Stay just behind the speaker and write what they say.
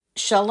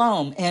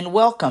Shalom and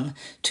welcome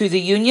to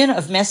the Union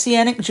of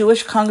Messianic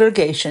Jewish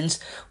Congregations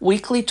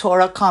weekly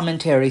Torah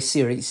commentary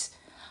series.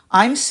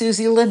 I'm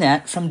Susie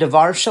Lynette from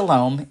Devar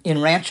Shalom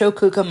in Rancho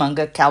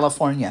Cucamonga,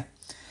 California.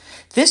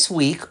 This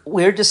week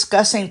we're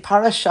discussing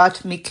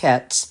Parashat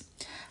Miketz.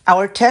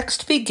 Our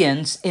text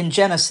begins in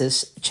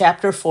Genesis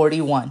chapter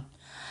 41.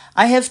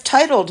 I have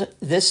titled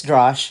this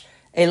drash,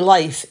 A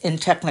Life in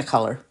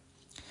Technicolor.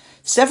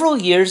 Several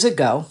years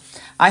ago,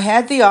 I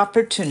had the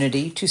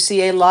opportunity to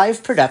see a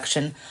live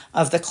production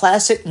of the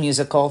classic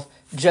musical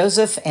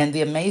Joseph and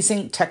the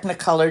Amazing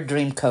Technicolor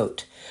Dream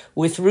Coat,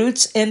 with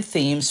roots and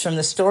themes from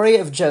the story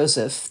of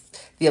Joseph,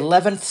 the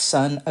 11th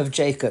son of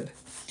Jacob.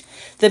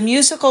 The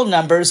musical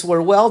numbers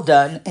were well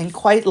done and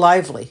quite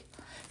lively.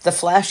 The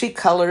flashy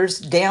colors,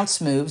 dance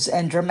moves,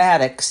 and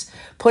dramatics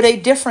put a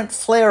different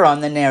flair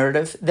on the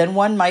narrative than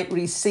one might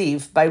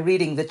receive by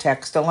reading the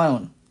text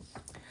alone.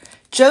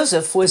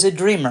 Joseph was a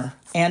dreamer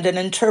and an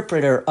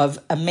interpreter of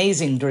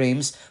amazing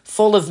dreams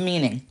full of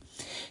meaning.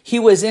 He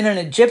was in an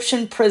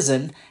Egyptian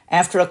prison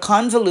after a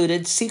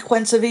convoluted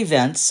sequence of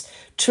events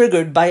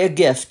triggered by a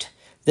gift,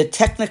 the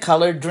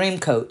Technicolor Dream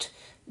Coat,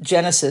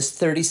 Genesis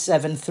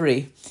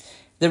 37:3,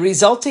 the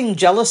resulting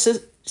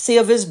jealousy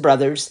of his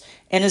brothers,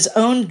 and his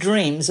own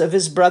dreams of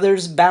his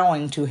brothers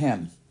bowing to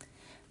him.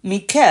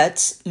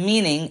 Miketz,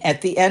 meaning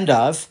at the end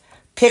of,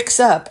 picks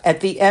up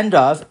at the end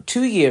of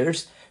 2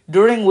 years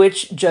during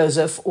which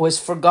Joseph was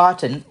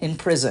forgotten in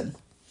prison.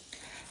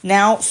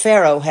 Now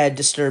Pharaoh had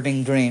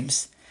disturbing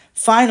dreams.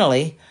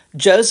 Finally,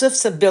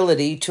 Joseph's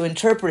ability to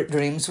interpret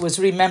dreams was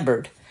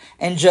remembered,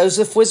 and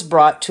Joseph was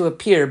brought to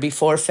appear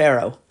before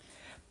Pharaoh.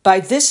 By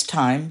this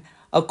time,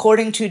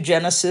 according to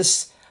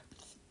Genesis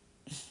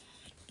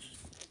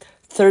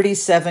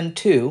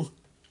 37:2,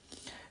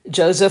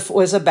 Joseph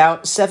was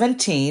about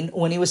 17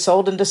 when he was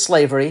sold into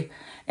slavery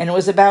and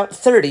was about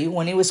 30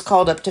 when he was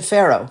called up to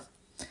Pharaoh.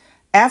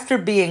 After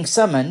being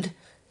summoned,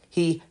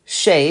 he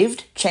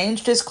shaved,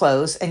 changed his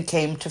clothes, and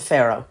came to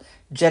Pharaoh.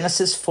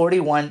 Genesis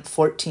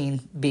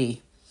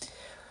 41:14b.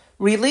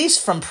 Release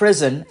from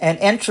prison and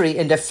entry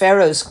into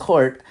Pharaoh's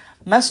court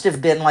must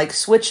have been like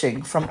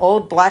switching from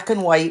old black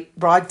and white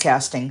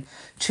broadcasting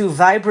to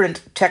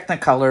vibrant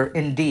Technicolor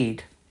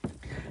indeed.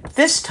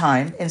 This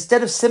time,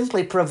 instead of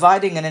simply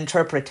providing an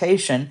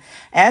interpretation,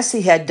 as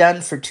he had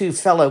done for 2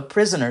 fellow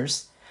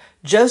prisoners,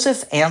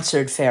 Joseph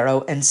answered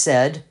Pharaoh and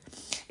said,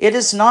 "It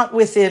is not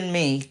within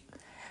me.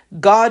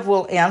 God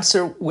will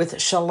answer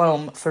with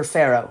shalom for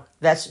Pharaoh."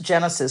 That's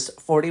Genesis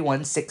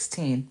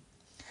 41:16.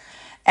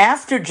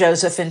 After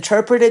Joseph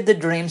interpreted the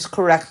dreams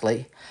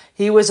correctly,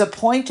 he was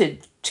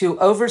appointed to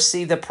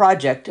oversee the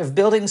project of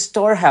building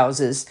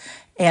storehouses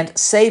and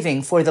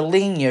saving for the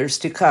lean years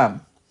to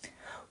come.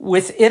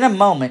 Within a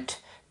moment,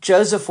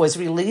 Joseph was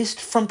released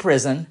from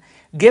prison,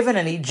 given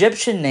an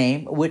Egyptian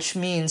name, which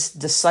means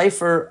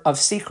decipher of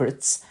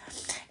secrets,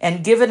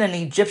 and given an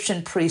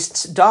Egyptian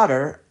priest's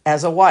daughter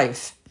as a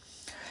wife.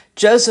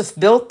 Joseph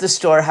built the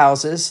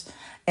storehouses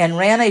and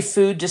ran a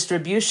food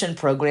distribution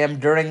program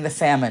during the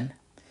famine.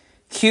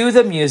 Cue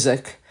the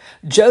music.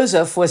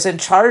 Joseph was in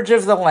charge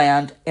of the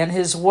land, and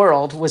his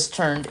world was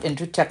turned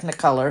into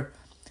Technicolor.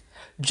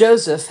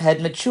 Joseph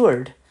had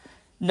matured.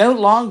 No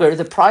longer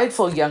the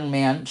prideful young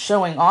man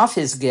showing off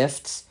his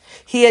gifts,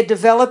 he had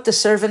developed a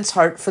servant's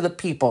heart for the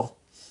people.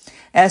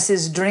 As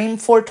his dream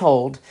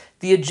foretold,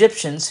 the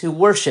Egyptians who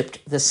worshipped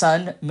the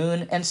sun,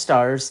 moon, and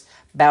stars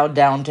bowed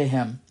down to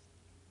him.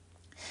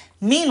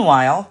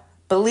 Meanwhile,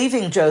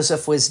 believing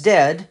Joseph was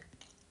dead,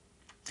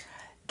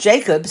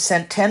 Jacob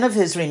sent 10 of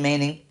his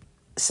remaining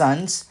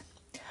sons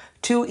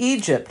to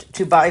Egypt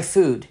to buy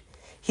food.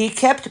 He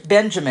kept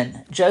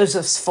Benjamin,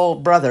 Joseph's full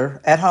brother,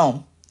 at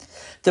home.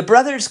 The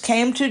brothers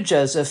came to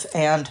Joseph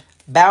and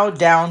bowed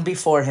down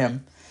before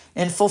him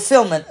in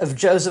fulfillment of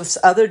Joseph's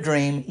other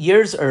dream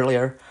years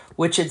earlier,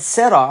 which had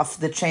set off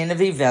the chain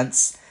of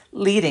events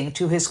leading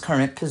to his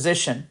current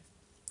position.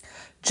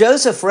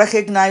 Joseph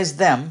recognized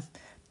them,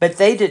 but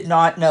they did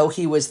not know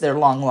he was their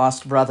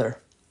long-lost brother.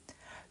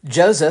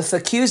 Joseph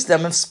accused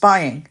them of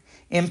spying,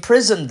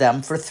 imprisoned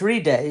them for 3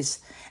 days,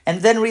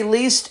 and then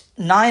released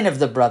 9 of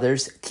the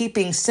brothers,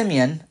 keeping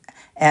Simeon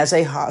as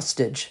a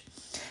hostage,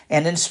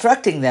 and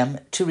instructing them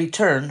to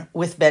return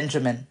with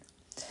Benjamin.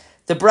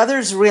 The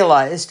brothers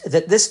realized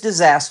that this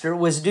disaster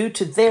was due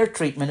to their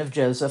treatment of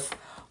Joseph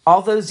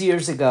all those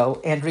years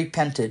ago and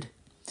repented.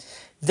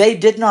 They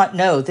did not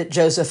know that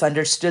Joseph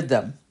understood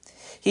them.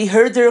 He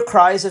heard their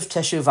cries of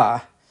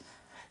teshuvah.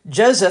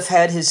 Joseph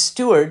had his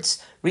stewards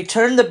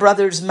return the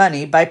brothers'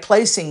 money by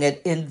placing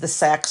it in the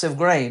sacks of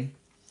grain.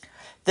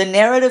 The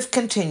narrative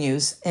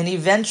continues, and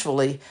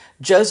eventually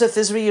Joseph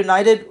is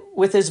reunited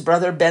with his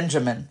brother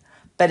Benjamin,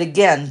 but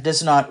again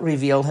does not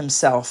reveal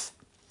himself.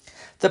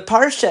 The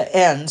parsha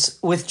ends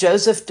with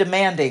Joseph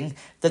demanding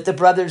that the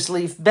brothers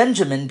leave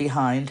Benjamin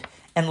behind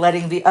and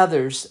letting the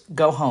others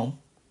go home.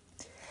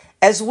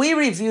 As we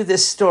review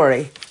this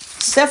story,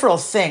 several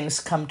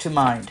things come to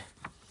mind.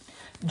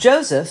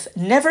 Joseph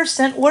never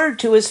sent word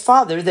to his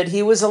father that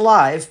he was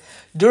alive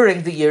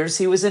during the years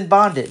he was in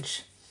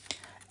bondage.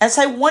 As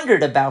I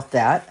wondered about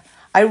that,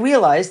 I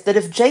realized that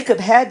if Jacob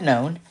had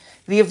known,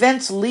 the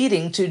events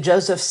leading to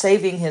Joseph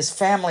saving his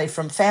family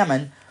from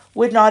famine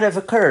would not have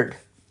occurred.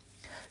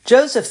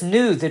 Joseph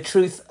knew the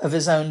truth of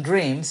his own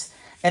dreams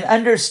and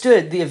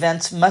understood the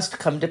events must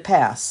come to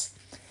pass.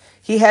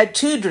 He had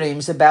two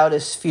dreams about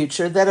his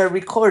future that are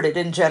recorded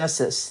in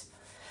Genesis.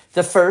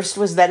 The first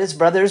was that his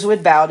brothers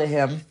would bow to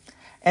him,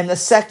 and the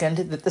second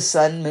that the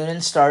sun, moon,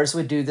 and stars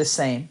would do the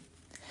same.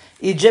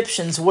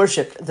 Egyptians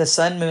worshipped the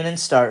sun, moon, and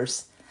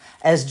stars.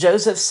 As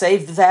Joseph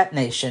saved that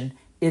nation,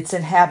 its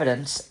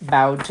inhabitants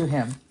bowed to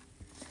him.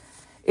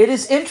 It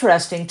is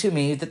interesting to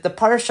me that the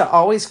Parsha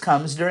always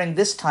comes during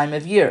this time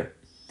of year.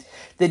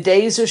 The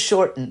days are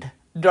shortened,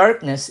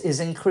 darkness is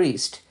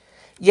increased,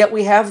 yet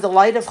we have the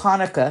light of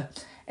Hanukkah,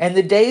 and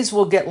the days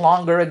will get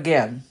longer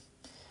again.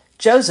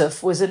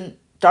 Joseph was in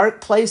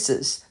dark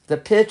places, the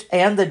pit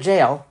and the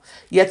jail,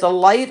 yet the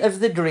light of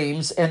the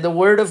dreams and the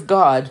word of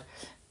God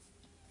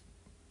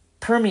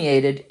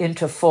permeated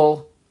into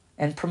full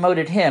and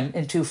promoted him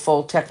into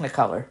full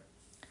Technicolor.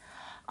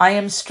 I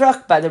am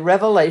struck by the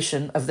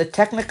revelation of the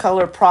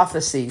Technicolor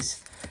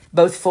prophecies,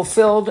 both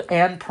fulfilled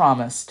and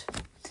promised.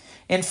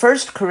 In 1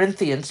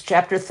 Corinthians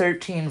chapter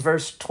 13,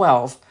 verse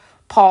 12,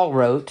 Paul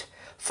wrote,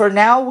 "For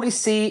now we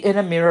see in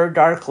a mirror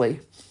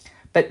darkly,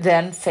 but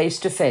then face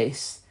to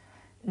face.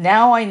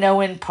 Now I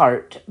know in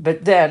part,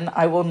 but then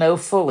I will know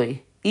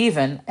fully,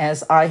 even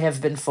as I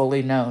have been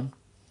fully known."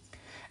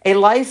 A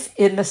life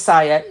in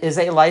Messiah is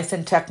a life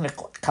in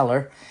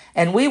Technicolor,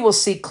 and we will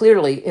see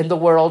clearly in the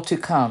world to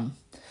come.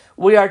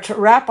 We are to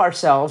wrap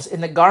ourselves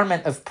in the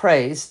garment of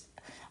praise,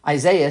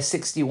 Isaiah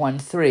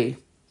 61:3.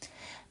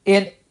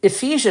 In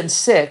Ephesians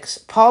 6,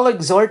 Paul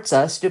exhorts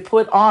us to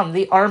put on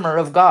the armor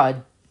of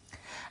God.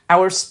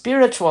 Our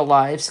spiritual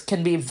lives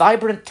can be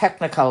vibrant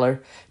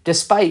Technicolor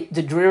despite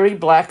the dreary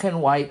black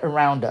and white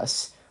around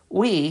us.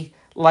 We,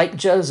 like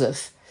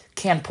Joseph,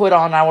 can put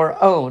on our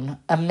own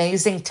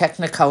amazing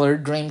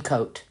Technicolor Dream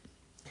Coat.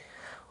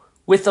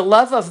 With the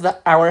love of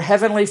our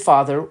Heavenly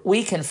Father,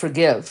 we can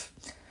forgive.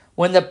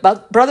 When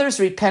the brothers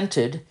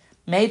repented,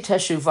 made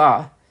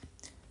teshuvah,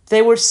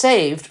 they were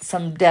saved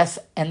from death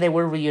and they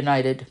were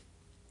reunited.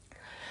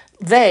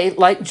 They,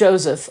 like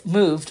Joseph,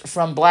 moved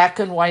from black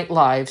and white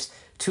lives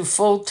to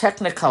full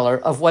Technicolor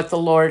of what the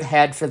Lord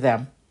had for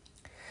them.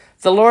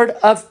 The Lord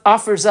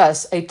offers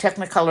us a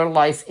Technicolor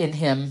life in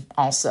him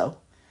also.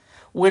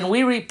 When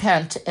we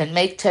repent and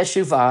make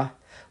teshuvah,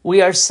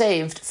 we are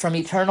saved from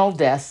eternal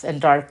death and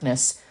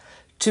darkness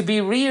to be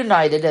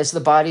reunited as the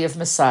body of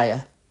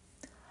Messiah.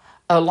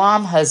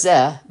 Olam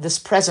hazeh, this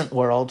present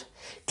world,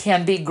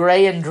 can be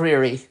gray and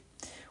dreary.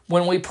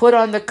 When we put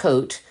on the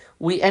coat,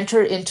 we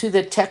enter into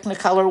the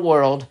Technicolor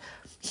world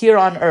here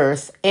on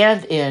earth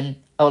and in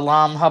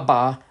Olam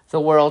haba, the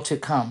world to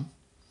come.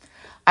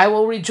 I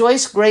will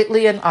rejoice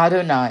greatly in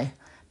Adonai.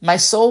 My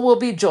soul will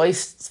be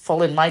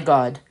joyful in my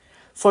God,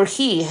 for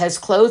he has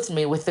clothed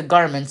me with the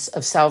garments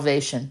of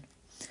salvation.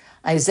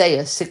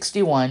 Isaiah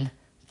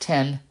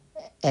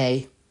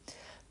 61:10a.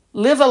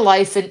 Live a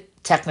life in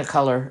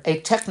Technicolor, a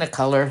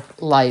Technicolor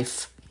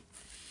life.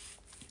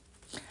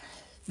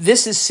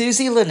 This is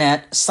Susie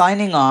Lynette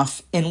signing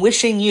off and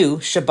wishing you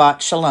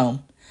Shabbat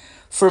Shalom.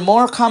 For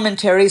more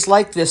commentaries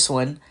like this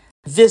one,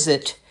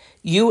 visit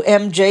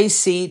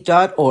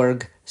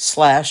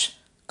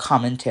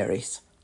umjc.org/commentaries.